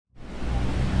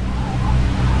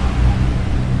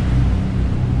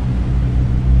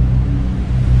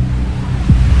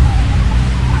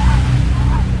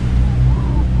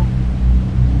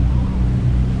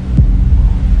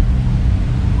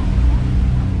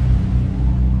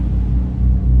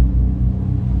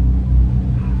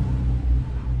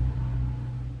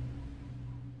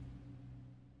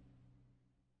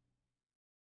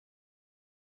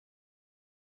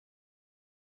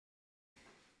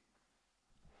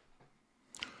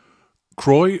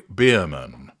Kroy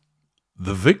Biermann.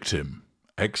 The victim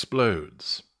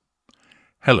explodes.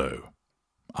 Hello,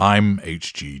 I'm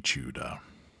H.G. Tudor.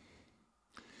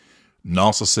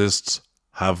 Narcissists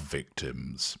have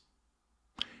victims.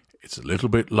 It's a little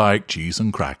bit like cheese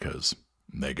and crackers.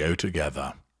 They go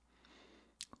together.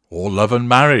 Or love and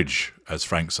marriage, as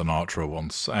Frank Sinatra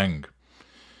once sang.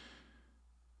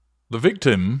 The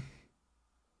victim,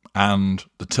 and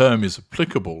the term is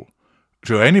applicable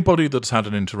to anybody that's had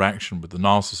an interaction with the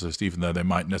narcissist, even though they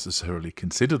might necessarily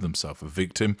consider themselves a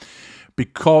victim,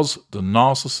 because the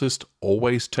narcissist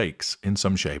always takes in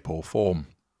some shape or form,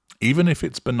 even if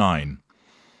it's benign.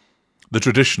 The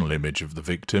traditional image of the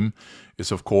victim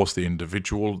is, of course, the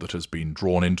individual that has been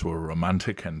drawn into a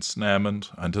romantic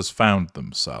ensnarement and has found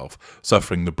themselves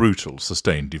suffering the brutal,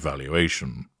 sustained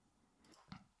devaluation.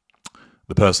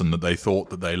 The person that they thought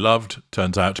that they loved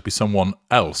turns out to be someone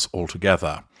else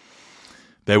altogether.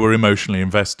 They were emotionally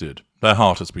invested. Their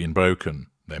heart has been broken.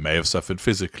 They may have suffered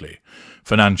physically,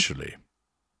 financially,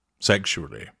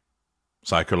 sexually,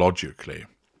 psychologically.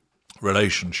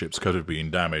 Relationships could have been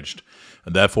damaged,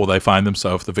 and therefore they find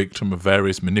themselves the victim of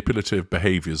various manipulative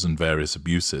behaviours and various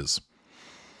abuses.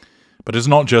 But it's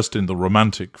not just in the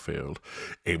romantic field.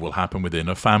 It will happen within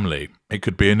a family. It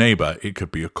could be a neighbour. It could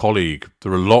be a colleague.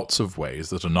 There are lots of ways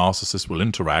that a narcissist will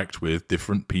interact with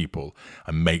different people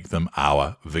and make them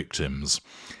our victims.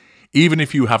 Even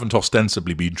if you haven't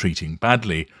ostensibly been treating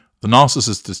badly, the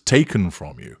narcissist is taken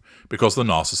from you because the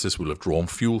narcissist will have drawn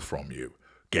fuel from you,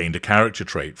 gained a character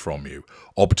trait from you,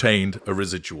 obtained a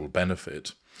residual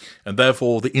benefit. And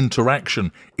therefore the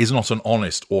interaction is not an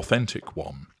honest, authentic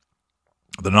one.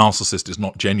 The narcissist is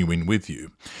not genuine with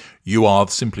you. You are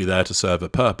simply there to serve a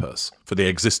purpose for the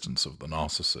existence of the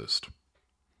narcissist.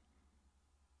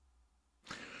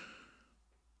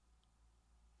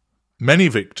 Many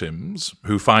victims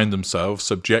who find themselves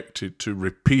subjected to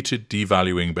repeated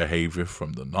devaluing behavior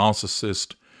from the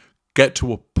narcissist get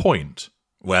to a point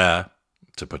where,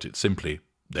 to put it simply,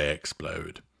 they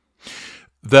explode.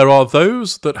 There are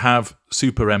those that have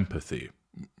super empathy,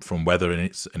 from whether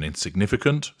it's an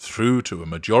insignificant through to a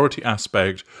majority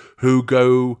aspect, who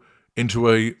go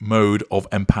into a mode of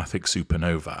empathic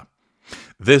supernova.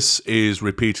 This is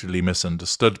repeatedly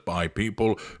misunderstood by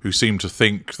people who seem to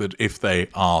think that if they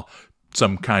are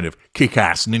some kind of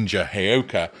kick-ass ninja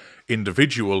Heyoka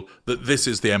individual, that this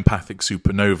is the empathic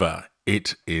supernova.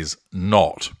 It is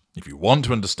not. If you want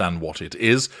to understand what it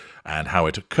is and how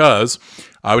it occurs,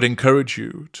 I would encourage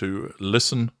you to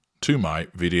listen to my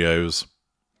videos.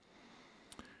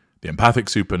 The empathic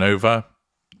supernova,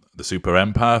 the super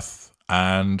empath,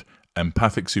 and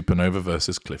empathic supernova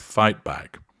versus cliff fight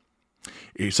back.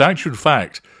 It's actually, in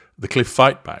fact, the cliff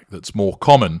fight back that's more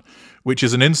common, which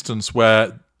is an instance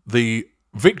where the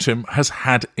victim has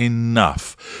had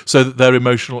enough, so that their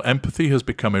emotional empathy has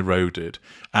become eroded,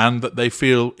 and that they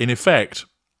feel, in effect,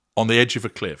 on the edge of a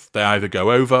cliff. They either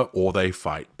go over or they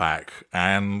fight back,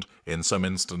 and in some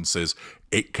instances,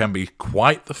 it can be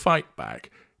quite the fight back,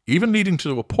 even leading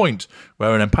to a point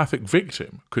where an empathic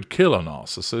victim could kill a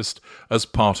narcissist as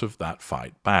part of that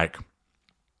fight back.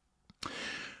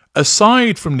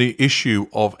 Aside from the issue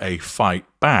of a fight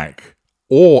back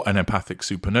or an empathic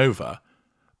supernova,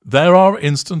 there are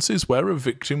instances where a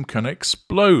victim can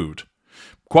explode,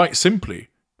 quite simply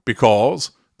because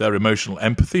their emotional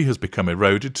empathy has become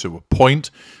eroded to a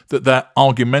point that their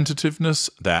argumentativeness,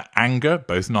 their anger,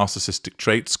 both narcissistic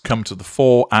traits, come to the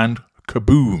fore and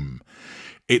kaboom.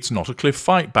 It's not a cliff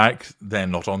fight back. They're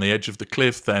not on the edge of the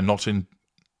cliff. They're not in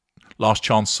Last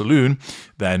Chance Saloon.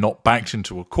 They're not backed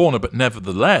into a corner, but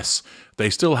nevertheless, they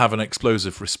still have an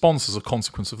explosive response as a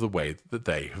consequence of the way that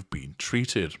they have been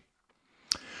treated.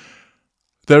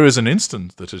 There is an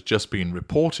instance that has just been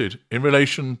reported in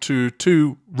relation to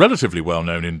two relatively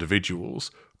well-known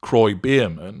individuals, Kroy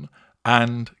Biermann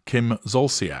and Kim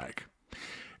Zolciak.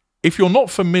 If you're not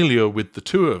familiar with the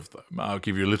two of them, I'll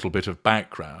give you a little bit of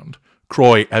background.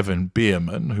 Kroy Evan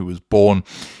Biermann, who was born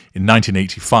in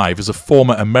 1985, is a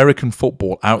former American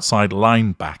football outside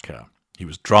linebacker. He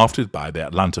was drafted by the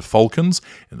Atlanta Falcons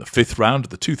in the 5th round of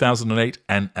the 2008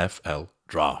 NFL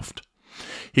Draft.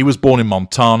 He was born in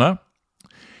Montana.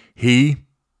 He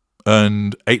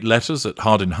earned 8 letters at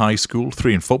Hardin High School,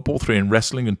 3 in football, 3 in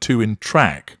wrestling, and 2 in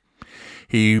track.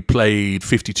 He played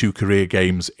 52 career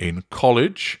games in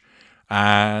college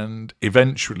and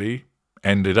eventually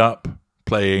ended up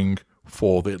playing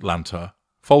for the Atlanta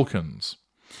Falcons.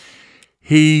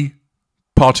 He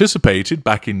participated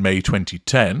back in May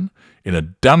 2010 in a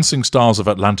Dancing Stars of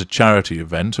Atlanta charity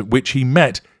event at which he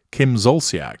met Kim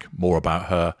Zolciak. More about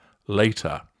her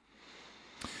later.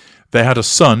 They had a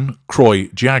son, Kroy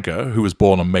Jagger, who was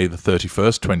born on May the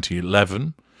 31st,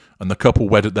 2011, and the couple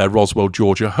wed at their Roswell,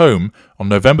 Georgia home on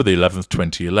November the 11th,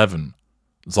 2011.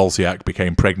 Zolciak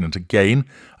became pregnant again,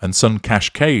 and son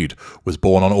Cascade was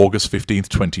born on August 15th,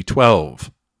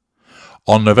 2012.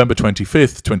 On November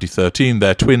 25th, 2013,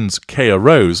 their twins Kea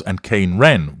Rose and Kane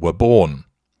Wren were born.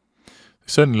 They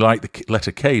certainly like the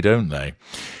letter K, don't they?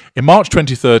 In March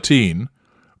 2013,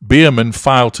 Biermann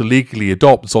filed to legally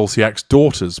adopt Zolciak's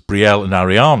daughters, Brielle and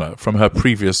Ariana, from her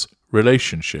previous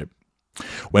relationship.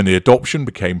 When the adoption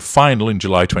became final in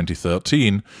July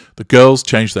 2013, the girls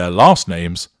changed their last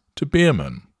names to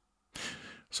Biermann.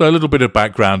 So a little bit of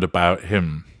background about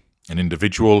him. An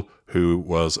individual who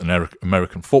was an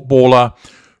American footballer,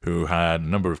 who had a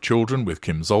number of children with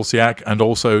Kim Zolciak, and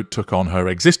also took on her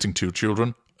existing 2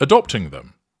 children, adopting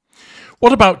them.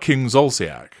 What about Kim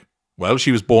Zolciak? Well,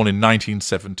 she was born in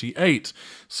 1978,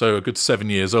 so a good 7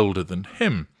 years older than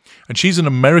him. And she's an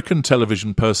American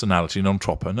television personality and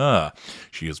entrepreneur.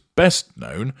 She is best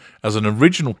known as an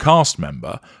original cast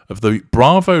member of the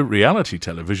Bravo reality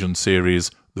television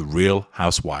series The Real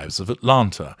Housewives of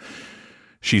Atlanta.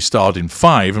 She starred in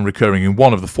 5 and recurring in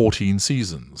 1 of the 14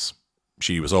 seasons.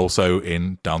 She was also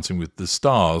in Dancing with the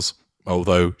Stars,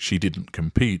 although she didn't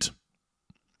compete.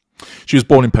 She was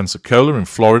born in Pensacola in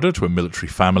Florida to a military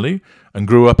family and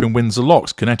grew up in Windsor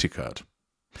Locks, Connecticut.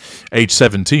 Age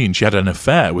 17, she had an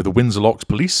affair with a Windsor Locks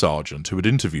police sergeant who had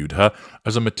interviewed her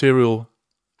as a material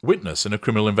witness in a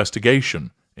criminal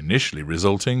investigation, initially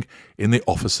resulting in the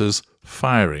officer's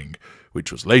firing,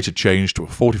 which was later changed to a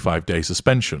 45-day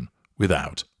suspension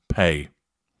without pay.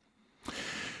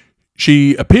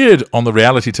 She appeared on the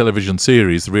reality television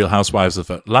series The Real Housewives of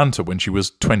Atlanta when she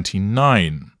was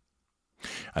 29.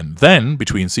 And then,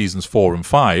 between seasons 4 and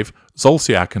 5,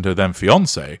 Zolciak and her then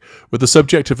fiancé were the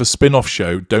subject of a spin-off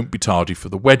show, Don't Be Tardy for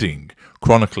the Wedding,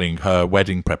 chronicling her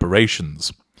wedding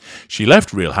preparations. She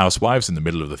left Real Housewives in the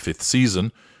middle of the 5th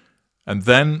season, and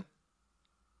then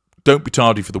Don't Be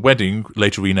Tardy for the Wedding,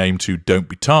 later renamed to Don't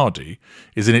Be Tardy,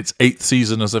 is in its 8th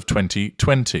season as of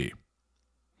 2020.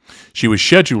 She was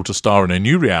scheduled to star in a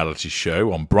new reality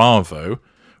show on Bravo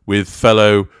with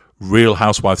fellow Real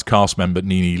Housewives cast member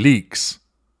Nene Leakes,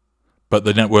 but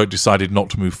the network decided not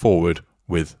to move forward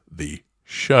with the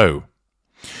show.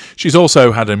 She's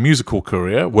also had a musical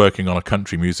career working on a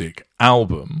country music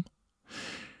album,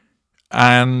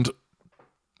 and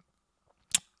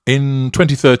in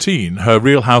 2013, her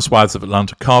Real Housewives of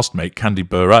Atlanta castmate Candy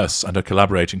Burruss and her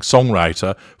collaborating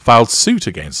songwriter filed suit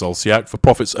against Zolciak for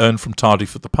profits earned from Tardy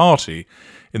for the Party.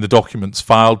 In the documents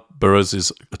filed,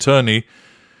 Burruss's attorney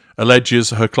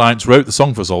alleges her clients wrote the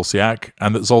song for Zolciak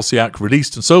and that Zolciak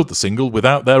released and sold the single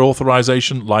without their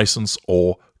authorization, license,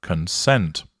 or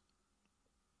consent.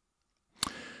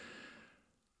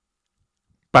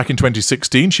 Back in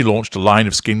 2016, she launched a line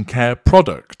of skincare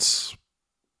products.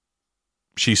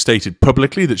 She stated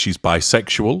publicly that she's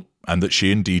bisexual and that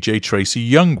she and DJ Tracy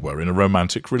Young were in a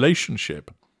romantic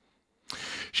relationship.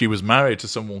 She was married to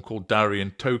someone called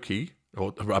Darian Toki,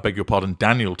 or I beg your pardon,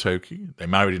 Daniel Toki. They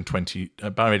married in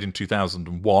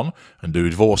 2001 and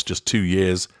divorced just 2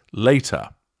 years later.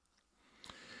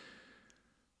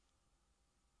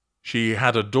 She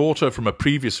had a daughter from a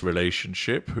previous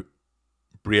relationship,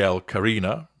 Brielle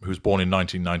Karina, who was born in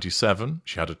 1997.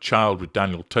 She had a child with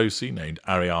Daniel Tosi named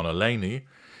Ariana Laney.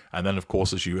 And then, of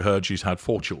course, as you heard, she's had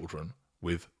 4 children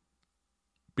with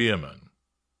Biermann.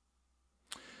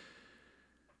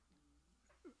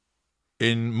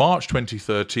 In March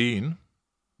 2013,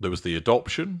 there was the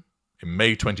adoption. In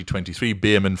May 2023,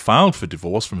 Biermann filed for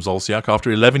divorce from Zolciak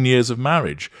after 11 years of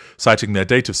marriage, citing their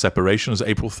date of separation as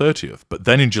April 30th. But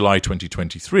then in July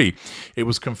 2023, it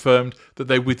was confirmed that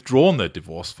they'd withdrawn their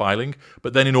divorce filing.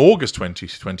 But then in August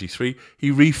 2023, he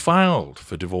refiled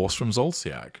for divorce from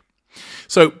Zolciak.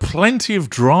 So plenty of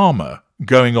drama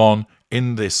going on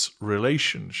in this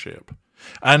relationship.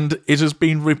 And it has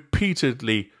been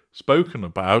repeatedly spoken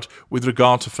about with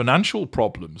regard to financial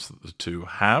problems that the two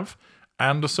have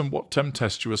and a somewhat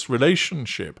tempestuous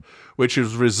relationship, which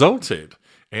has resulted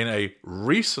in a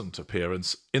recent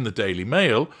appearance in the Daily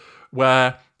Mail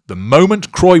where the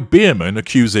moment Kroy Biermann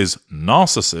accuses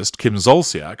Narcissist Kim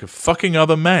Zolciak of fucking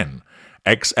other men,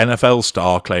 ex-NFL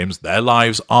star claims their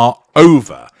lives are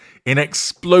over in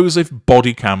explosive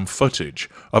body cam footage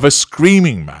of a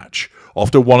screaming match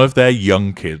after one of their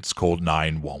young kids called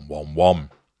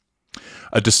 911.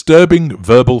 A disturbing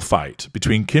verbal fight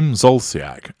between Kim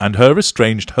Zolciak and her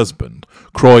estranged husband,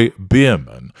 Kroy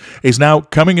Biermann, is now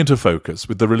coming into focus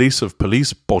with the release of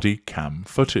police body cam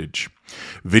footage.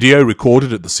 Video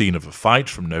recorded at the scene of a fight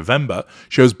from November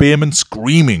shows Biermann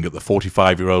screaming at the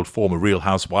 45-year-old former Real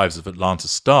Housewives of Atlanta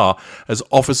star as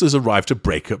officers arrive to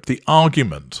break up the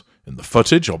argument. In the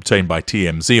footage obtained by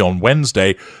TMZ on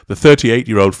Wednesday, the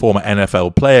 38-year-old former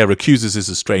NFL player accuses his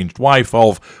estranged wife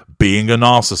of being a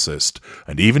narcissist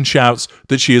and even shouts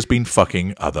that she has been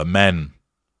fucking other men.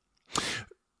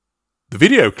 The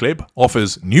video clip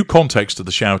offers new context to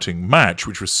the shouting match,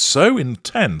 which was so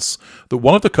intense that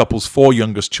one of the couple's 4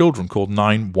 youngest children called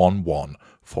 911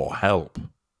 for help.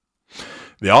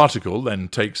 The article then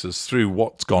takes us through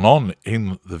what's gone on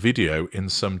in the video in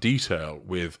some detail,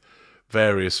 with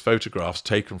various photographs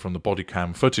taken from the body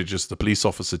cam footage as the police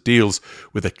officer deals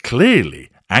with a clearly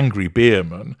angry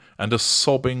Biermann and a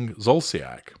sobbing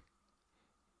Zolciak.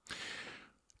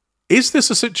 Is this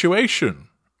a situation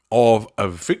of a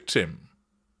victim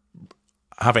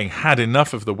having had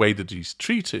enough of the way that he's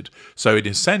treated, so in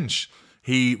a sense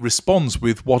he responds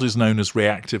with what is known as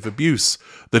reactive abuse,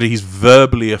 that he's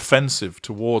verbally offensive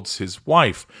towards his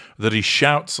wife, that he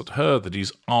shouts at her, that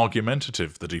he's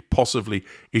argumentative, that he possibly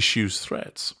issues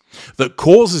threats, that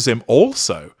causes him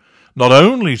also not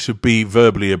only to be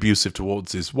verbally abusive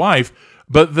towards his wife,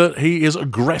 but that he is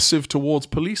aggressive towards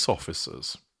police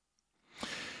officers?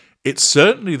 It's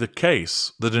certainly the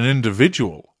case that an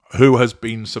individual who has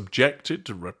been subjected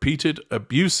to repeated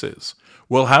abuses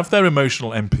will have their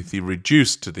emotional empathy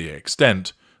reduced to the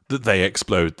extent that they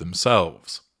explode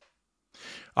themselves.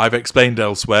 I've explained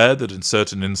elsewhere that in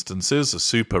certain instances a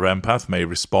super empath may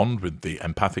respond with the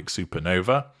empathic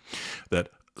supernova, that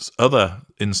other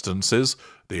instances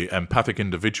the empathic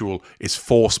individual is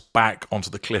forced back onto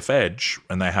the cliff edge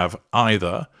and they have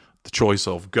either the choice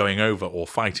of going over or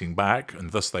fighting back,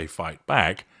 and thus they fight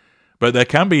back. But there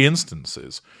can be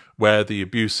instances where the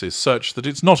abuse is such that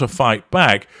it's not a fight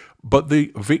back, but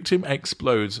the victim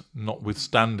explodes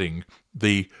notwithstanding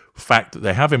the fact that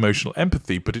they have emotional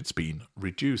empathy, but it's been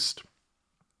reduced.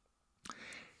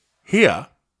 Here,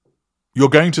 you're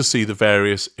going to see the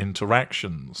various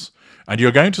interactions, and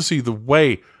you're going to see the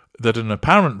way that an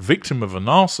apparent victim of a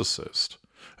narcissist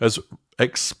has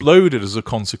exploded as a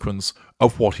consequence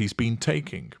of what he's been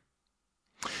taking.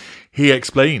 He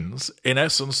explains, in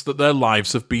essence, that their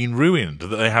lives have been ruined, that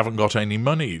they haven't got any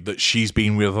money, that she's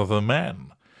been with other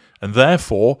men. And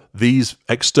therefore, these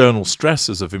external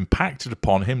stresses have impacted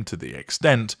upon him to the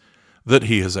extent that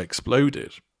he has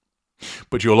exploded.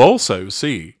 But you'll also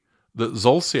see that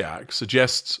Zolciak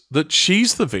suggests that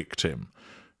she's the victim.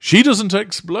 She doesn't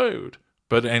explode,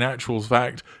 but in actual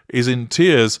fact is in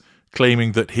tears,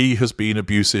 claiming that he has been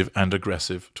abusive and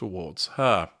aggressive towards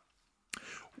her.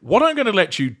 What I'm going to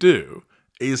let you do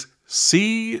is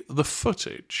see the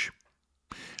footage,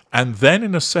 and then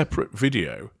in a separate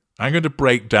video, I'm going to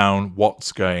break down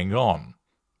what's going on.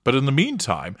 But in the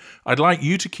meantime, I'd like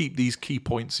you to keep these key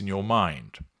points in your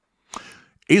mind.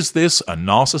 Is this a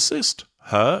narcissist,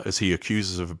 her, as he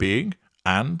accuses of being,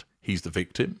 and he's the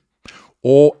victim?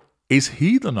 Or is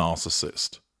he the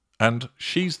narcissist, and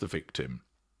she's the victim?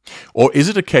 Or is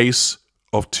it a case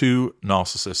of 2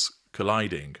 narcissists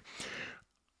colliding?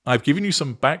 I've given you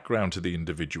some background to the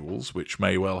individuals, which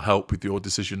may well help with your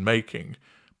decision-making,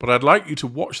 but I'd like you to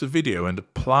watch the video and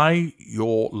apply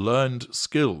your learned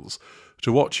skills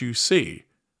to what you see,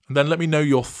 and then let me know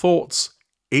your thoughts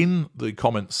in the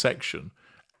comments section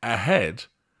ahead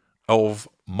of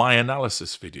my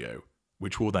analysis video,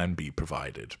 which will then be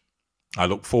provided. I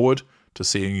look forward to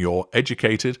seeing your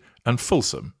educated and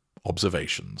fulsome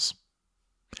observations.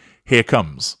 Here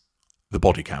comes the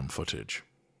body cam footage.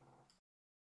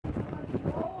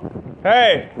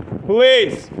 Hey,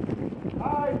 police!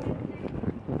 Hi.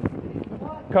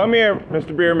 Come here,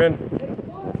 Mr. Biermann.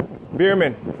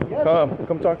 Biermann, yes.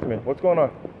 Come talk to me. What's going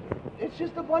on? It's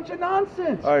just a bunch of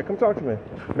nonsense. All right, come talk to me.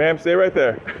 Ma'am, stay right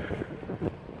there.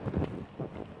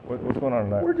 What's going on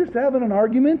tonight? We're just having an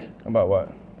argument. About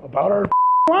what? About our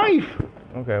life.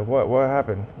 Okay, what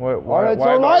happened? It's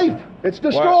our life. It's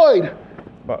destroyed.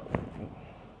 But,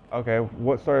 okay,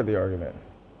 what started the argument?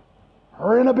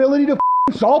 Her inability to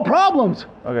solve problems.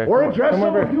 Okay, or address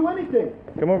them or here. do anything.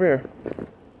 Come over here.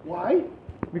 Why?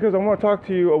 Because I want to talk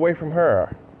to you away from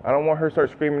her. I don't want her to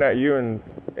start screaming at you and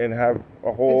have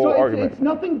a whole argument. It's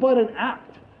nothing but an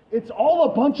act. It's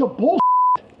all a bunch of bullshit.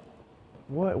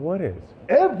 What is?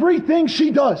 Everything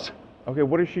she does. Okay,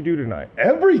 what does she do tonight?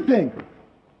 Everything.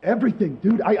 Everything.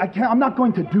 Dude, I can't, I'm not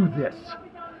going to do this.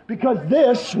 Because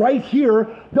this right here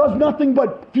does nothing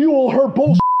but fuel her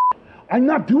bullshit. I'm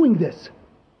not doing this.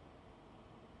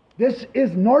 This is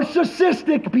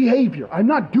narcissistic behavior. I'm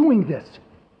not doing this.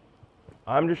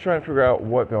 I'm just trying to figure out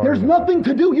what the There's argument nothing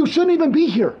to do. You shouldn't even be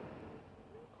here.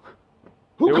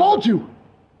 Who called you?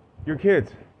 Your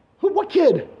kids. Who? What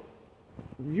kid?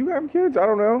 You have kids? I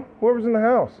don't know. Whoever's in the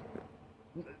house.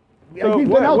 So we've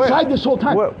been outside this whole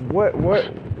time. What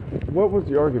was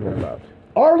the argument about?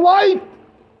 Our life.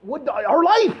 Our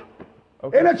life.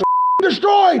 Okay, And it's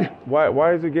destroyed.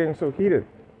 why is it getting so heated?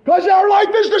 Because our life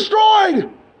is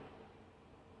destroyed.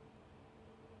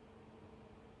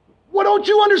 What don't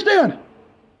you understand?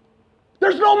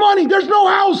 There's no money. There's no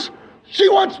house.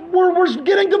 We're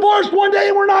getting divorced one day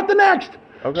and we're not the next.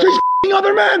 Okay. She's f***ing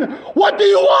other men. What do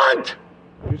you want?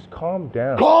 Just calm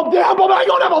down. Calm down, but I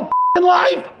don't have a f***ing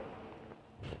life.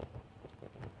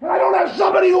 And I don't have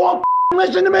somebody who won't f***ing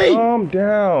listen to me. Calm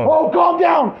down. Oh, calm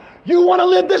down. You want to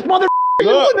live this mother...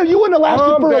 Look, you wouldn't have lasted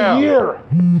calm for down. a year.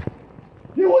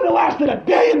 You wouldn't have lasted a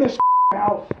day in this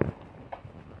house.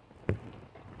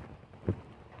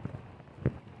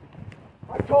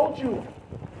 I told you.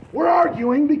 We're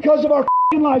arguing because of our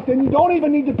life, and you don't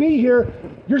even need to be here.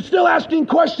 You're still asking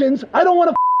questions. I don't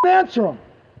want to answer them.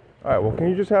 All right, well, can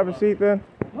you just have a seat then?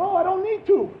 No, I don't need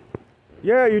to.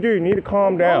 Yeah, you do. You need to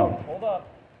calm down. Hold up.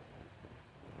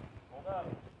 I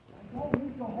don't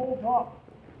need to hold up.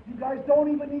 You guys don't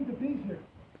even need to be here.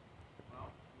 Well,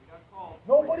 we got called.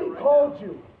 Nobody called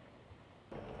you.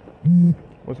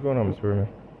 What's going on, Mr. Biermann?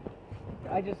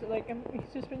 I just he's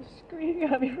just been screaming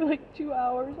at me for like 2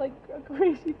 hours, like a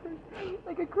crazy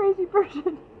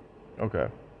person. Okay.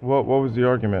 What was the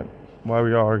argument? Why were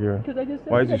y'all arguing? Because I just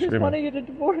Why is he I just screaming? want to get a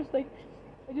divorce. Like,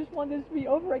 I just want this to be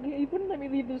over. He wouldn't let me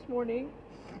leave this morning.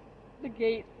 The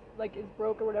gate is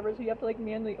broke or whatever, so you have to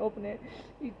manually open it.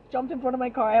 He jumped in front of my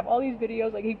car. I have all these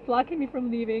videos. He's blocking me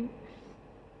from leaving.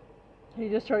 He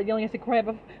just started yelling. I said, "Kroy, I have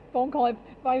a phone call at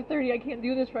 5:30. I can't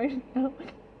do this right now."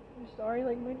 I'm sorry,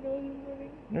 my nose is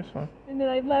running. It's fine. And then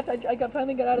I left. I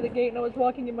finally got out of the gate, and I was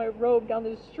walking in my robe down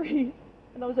the street.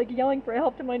 And I was yelling for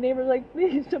help to my neighbors,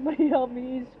 please, somebody help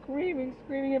me. He's screaming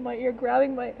in my ear,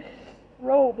 grabbing my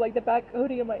robe, the back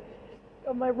hoodie of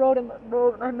my robe, and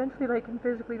I mentally, and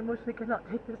physically and emotionally could not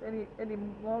take this any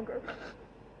longer.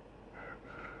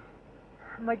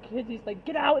 My kids, he's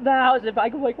get out of the house. If I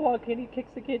go walk in, he kicks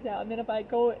the kids out. And then if I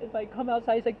come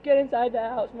outside, he's get inside the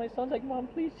house. My son's Mom,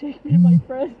 please take me to my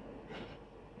friends.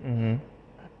 Mm-hmm.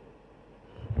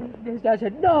 His dad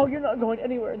said, no, you're not going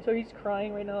anywhere. And so he's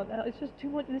crying right now. It's just too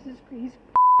much. He's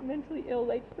mentally ill,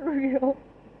 for real.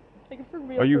 For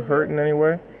real. Are you hurt in any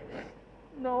way?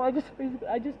 No, I just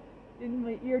in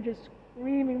my ear, just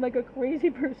screaming like a crazy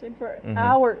person for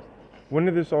hours. When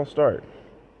did this all start?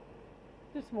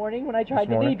 This morning, when I tried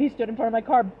to leave, he stood in front of my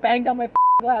car, banged on my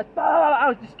glass. I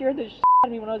was just scared the shit out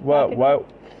of me when I was backing up.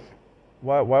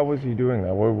 Why was he doing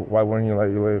that? Why wouldn't he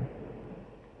let you leave?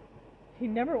 He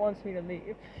never wants me to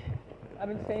leave. I've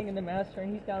been staying in the master,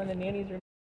 and he's down in the nanny's room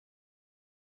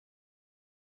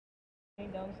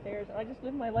downstairs. And I just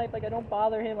live my life I don't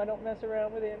bother him. I don't mess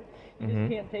around with him. He just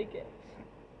can't take it.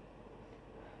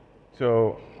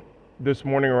 So, this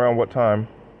morning around what time?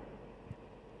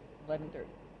 11:30.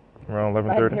 Around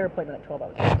I had a 11:30? hair appointment at 12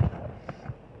 hours.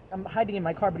 I'm hiding in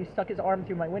my car, but he stuck his arm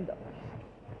through my window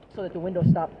so that the window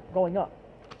stopped going up.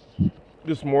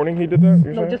 This morning he did that?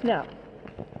 You're No, saying? just now.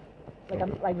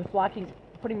 I was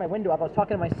putting my window up. I was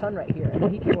talking to my son right here, and then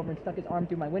he came over and stuck his arm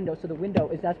through my window. So the window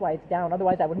that's why it's down.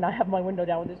 Otherwise, I would not have my window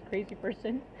down with this crazy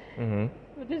person. Mm-hmm.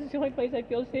 But this is the only place I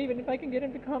feel safe, and if I can get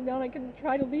him to calm down, I can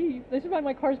try to leave. This is why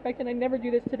my car's back, and I never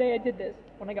do this. Today I did this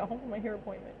when I got home from my hair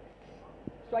appointment.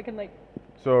 So I can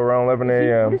So around 11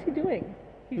 a.m. What is he doing?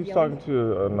 He's yelling. talking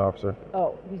to an officer.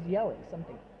 Oh, he's yelling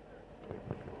something.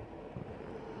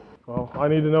 Well, I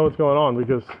need to know what's going on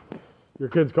because your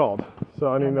kid's called. So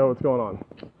I need to know what's going on.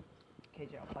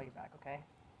 KJ, I'll call you back, okay?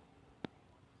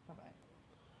 Bye-bye.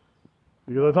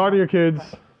 Because I talked to your kids.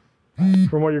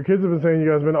 From what your kids have been saying, you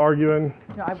guys have been arguing.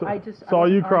 No, I just saw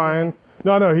you arguing. crying.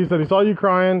 No, he said he saw you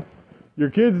crying. Your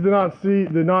kids did not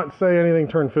say anything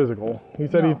turned physical. He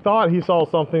said he thought he saw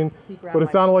something, but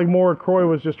it sounded like more Kroy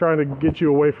was just trying to get you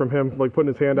away from him, putting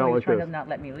his hand out He's like trying this. to not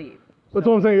let me leave. That's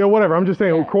what I'm saying. Yeah, whatever. I'm just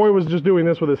saying Yeah. Kroy was just doing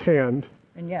this with his hand.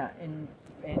 And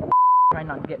trying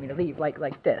not to get me to leave,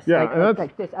 like this. Yeah, like, and that's...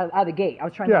 like this, out of the gate. I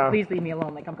was trying to please leave me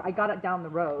alone. I got it down the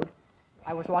road.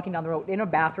 I was walking down the road in a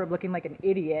bathrobe looking like an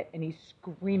idiot, and he's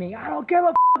screaming, I don't give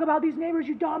a about these neighbors,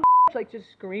 you dumb just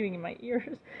screaming in my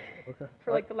ears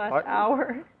for the last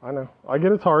hour. I know. I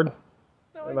get it's hard,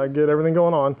 No, and I get everything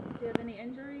going on. Do you have any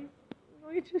injuries?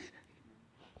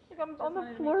 I'm on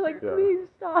the floor, please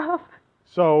stop.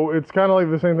 So it's kind of like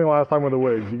the same thing last time with the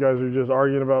wigs. You guys are just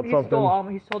arguing about something.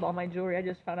 He stole all my jewelry. I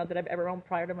just found out that I've ever owned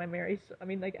prior to my marriage. So, I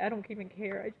mean, like, I don't even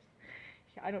care.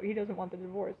 He doesn't want the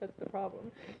divorce. That's the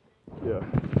problem. Yeah.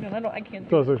 And I can't.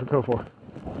 So it's code 4.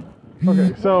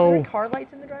 Okay, so. Are there car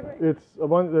lights in the driveway? It's a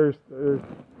bunch.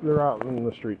 They're out in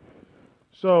the street.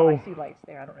 So. I see lights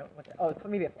there. I don't know what that. Oh,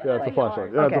 maybe a flashlight. Yeah, it's a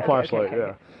flashlight. Yeah, it's a flashlight.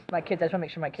 Yeah. My kids. I just want to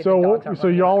make sure my kids. And dogs aren't So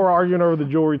y'all were arguing over the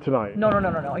jewelry tonight. No.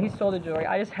 He stole the jewelry.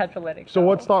 I just had to let it go. So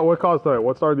what caused tonight?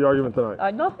 What started the argument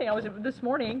tonight? Nothing. This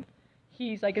morning.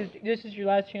 He's like, this is your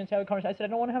last chance to have a conversation. I said, I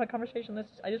don't want to have a conversation.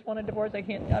 I just want a divorce. I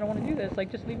don't want to do this.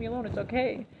 Like, just leave me alone. It's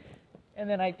okay. And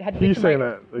then I had to. He's saying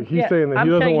that. He's saying that he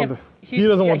doesn't want he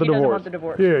doesn't want the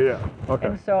divorce. Yeah. Okay.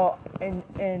 And so,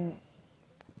 and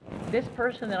this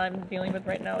person that I'm dealing with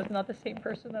right now is not the same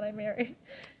person that I married.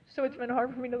 So it's been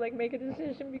hard for me to like make a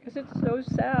decision because it's so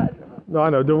sad. No, I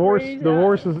know. Divorce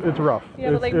is it's rough.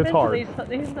 Yeah, but like it's hard.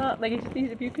 He's not like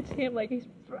he's if you could see him, like he's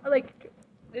like.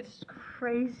 It's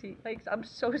crazy. Like, I'm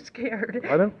so scared.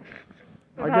 I know.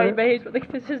 Of how he behaves, but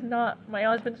like, this is not my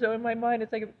husband. So in my mind,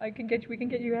 it's like we can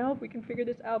get you help. We can figure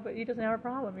this out. But he doesn't have a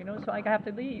problem, you know. So like, I have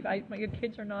to leave. My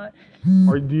kids are not.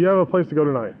 Or do you have a place to go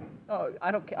tonight? Oh,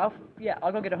 I don't care.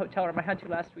 I'll go get a hotel room. I had to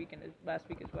last week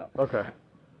as well. Okay.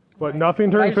 But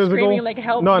nothing turned physical. Screaming like,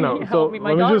 help me, help so me.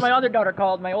 My other daughter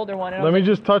called, my older one. Let me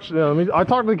just touch. I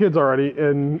talked to the kids already,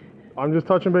 and I'm just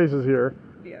touching bases here.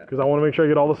 Because I want to make sure I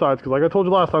get all the sides. Because like I told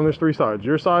you last time, there's 3 sides.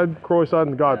 Your side, Kroy's side,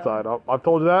 and God's side. I've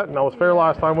told you that, and I was fair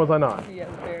last time, was I not? Yes,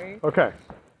 very. Okay.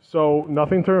 So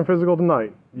nothing turned physical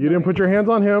tonight. You didn't put your hands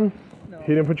on him. No. He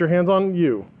didn't put your hands on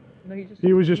you. No,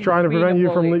 he was just trying to prevent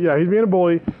you from. Yeah, he's being a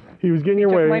bully. He was getting your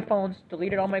way. Took my phones,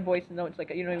 deleted all my voice notes, like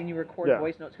when you record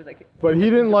voice notes, because like. But he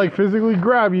didn't like physically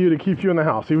grab you to keep you in the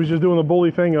house. He was just doing the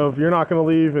bully thing of you're not going to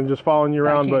leave and just following you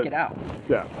around. I can't get out.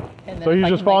 Yeah. So he's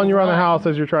just following you around the house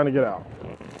as you're trying to get out.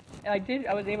 I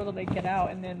was able to like get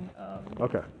out and then.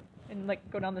 Okay. And like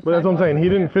go down the. But that's what I'm saying. He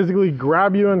didn't physically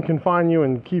grab you and confine you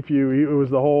and keep you. It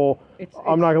was the whole.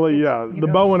 I'm not gonna let you. Yeah, the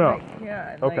bow went up.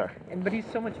 Yeah. And okay. But he's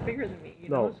so much bigger than me. You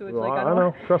know. So it's like I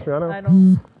know. Trust me, I know. I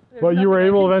don't. But you were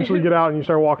able to eventually get out and you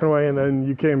started walking away and then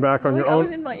you came back on your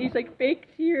own. He's like fake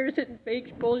tears and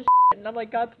fake bullshit and I'm like,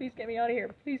 God, please get me out of here.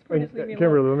 Please leave me alone.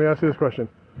 Kimberly, let me ask you this question.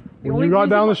 When you got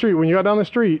down the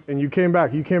street and you came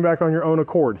back on your own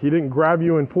accord. He didn't grab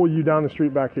you and pull you down the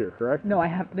street back here, correct? No,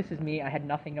 this is me. I had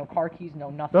nothing, no car keys, no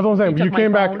nothing. That's what I'm saying. You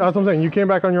came back. That's what I'm saying. You came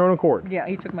back on your own accord. Yeah,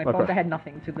 he took my phone. I had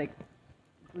nothing to like.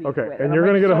 Okay, and you're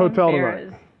gonna get a hotel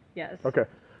tonight. Yes. Okay.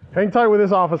 Hang tight with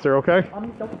this officer, okay?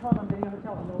 Don't tell him I'm getting a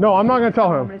hotel. No, I'm not going to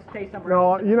tell him. I'm going to stay somewhere.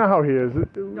 No, you know how he is.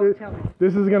 Don't tell me.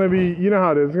 This is going to be, you know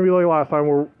how it is. It's going to be like last time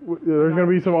where there's going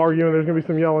to be some arguing, there's going to be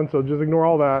some yelling, so just ignore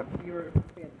all that.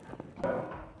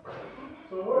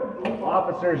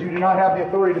 Officers, you do not have the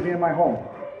authority to be in my home.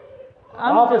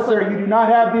 Officer, you do not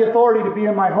have the authority to be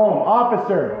in my home.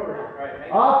 Officer,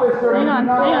 you do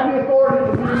not have the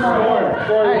authority to be in my home.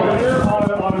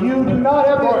 You do not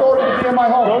have the authority to be in my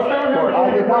home. I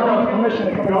did not give you permission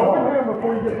to come in my home.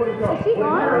 Before you get put in jail. Is he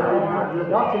gone? You're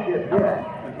about to get hit.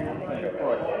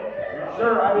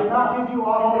 Sir, I did not give you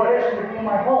authorization to be in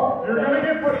my home. You're going to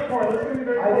get put in court. Listen to me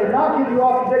very I did not give you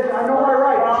authorization. I know my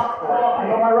rights. I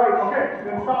know my rights. Okay,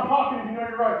 then stop talking if you know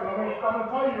your rights. I'm going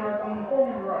to tell you your rights. I'm going to inform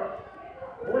you your rights.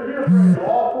 We're here for a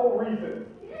lawful reason.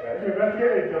 To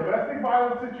investigate a domestic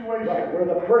violence situation. Right, where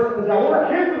the person is outside.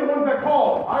 Your kids are the ones that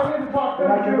called. I need to talk to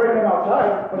them. And I can bring them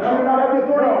outside, but you do not have the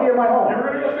authority to be in my home. You're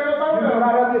going to go stand outside with them? You do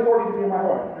not have the authority to be in my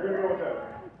home. You're going to go with them.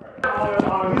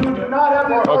 You do not have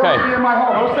the authority to be in my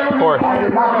home. Court. I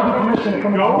did not give you permission to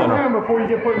come in my home. Go with him before you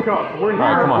get put in cuffs. We're here.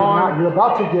 All right, come on. You're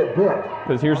about to get bit.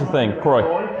 Because here's the thing, Kroy.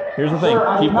 Here's the thing. Sir,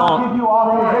 I Keep did not on. give you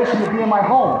authorization to be in my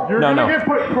home. You're going to get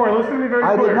put, Kroy, listen to me very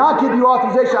I clear. did not give you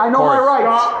authorization. I know my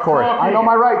rights. Corey. I know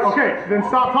my rights. Okay, then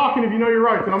stop talking if you know your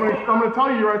rights. And I'm going to tell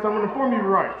you your rights. I'm going to inform you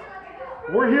your rights.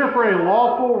 We're here for a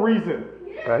lawful reason.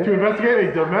 Okay. To investigate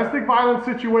a domestic violence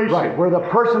situation. Right, where the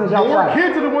person is outside. Your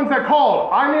kids are the ones that called.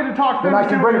 I need to talk to them. Then I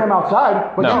can bring them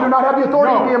outside, but No. you do not have the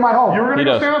authority to be in my home. You're going to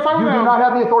go stand outside with You them. do not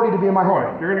have the authority to be in my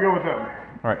home. You're going to go with them.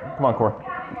 All right, come on, Kroy.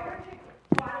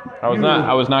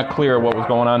 I was not clear what was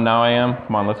going on. Now I am.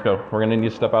 Come on, let's go. We're going to need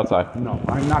to step outside. No,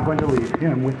 I'm not going to leave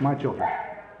him with my children.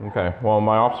 Okay. Well,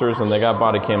 my officers and they got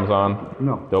body cams on.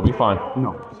 No. They'll be fine.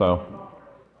 No. So.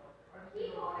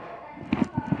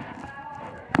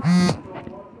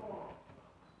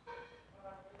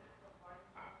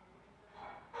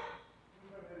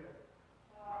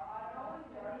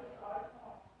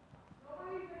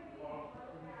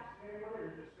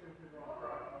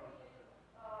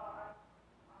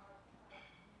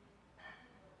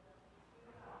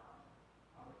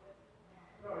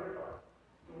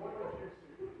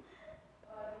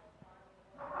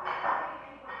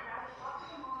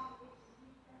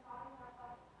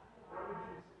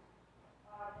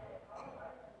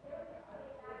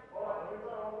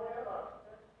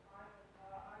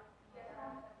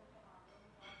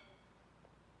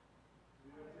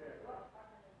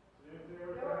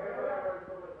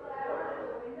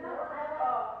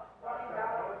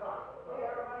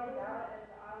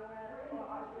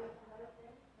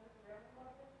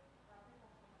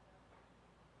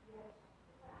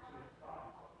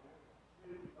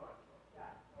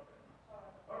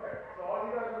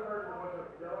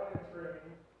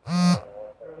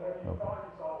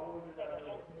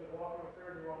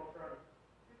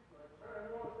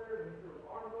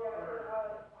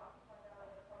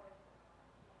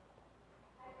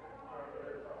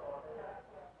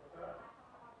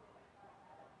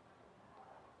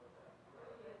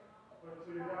 So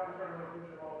you're down trying to push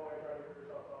him all the way, trying to get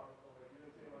yourself off. You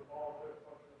didn't see him with all six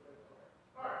punches in the face.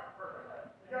 Alright, perfect.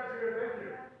 You guys are good, thank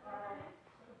you.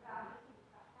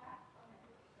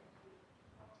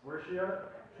 Where's she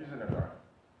at? She's in the car.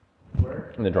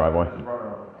 Where? In the driveway. Just run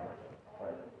her over.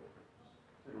 Like,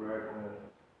 cigarette and then.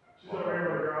 She's over here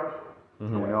by the garage.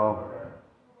 So we all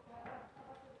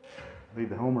leave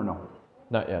the home or no?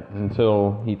 Not yet,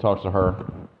 until he talks to her.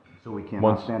 So we can't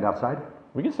Once- stand outside?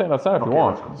 We can stand outside if you Okay,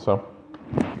 want. let's So.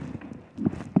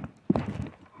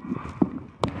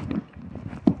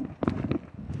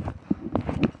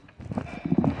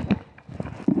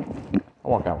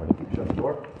 I'll walk out with you. Shut the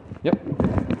door. Yep.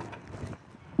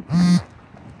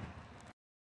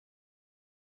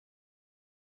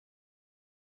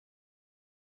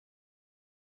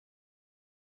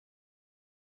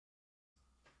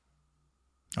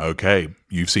 Okay,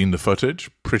 you've seen the footage.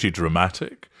 Pretty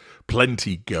dramatic.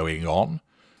 Plenty going on.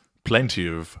 Plenty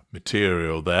of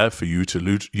material there for you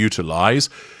to utilize.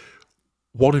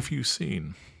 What have you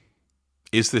seen?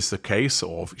 Is this a case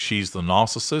of she's the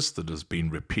narcissist that has been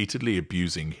repeatedly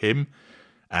abusing him,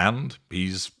 and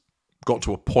he's got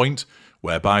to a point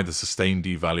whereby the sustained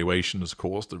devaluation has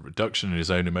caused a reduction in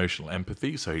his own emotional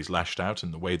empathy, so he's lashed out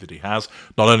in the way that he has,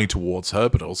 not only towards her,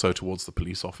 but also towards the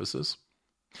police officers?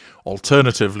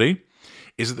 Alternatively,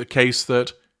 is it the case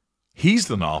that he's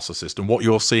the narcissist and what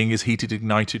you're seeing is heated,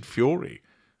 ignited fury,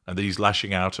 and that he's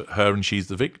lashing out at her and she's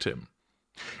the victim?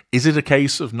 Is it a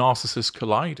case of narcissists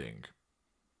colliding?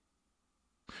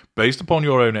 Based upon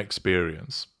your own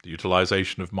experience, the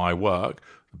utilization of my work,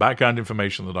 the background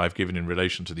information that I've given in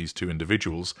relation to these two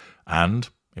individuals, and,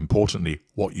 importantly,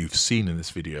 what you've seen in this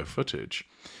video footage,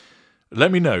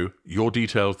 let me know your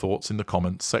detailed thoughts in the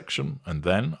comments section, and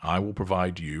then I will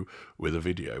provide you with a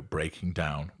video breaking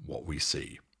down what we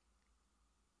see.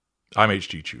 I'm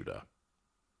HG Tudor.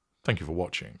 Thank you for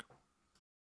watching.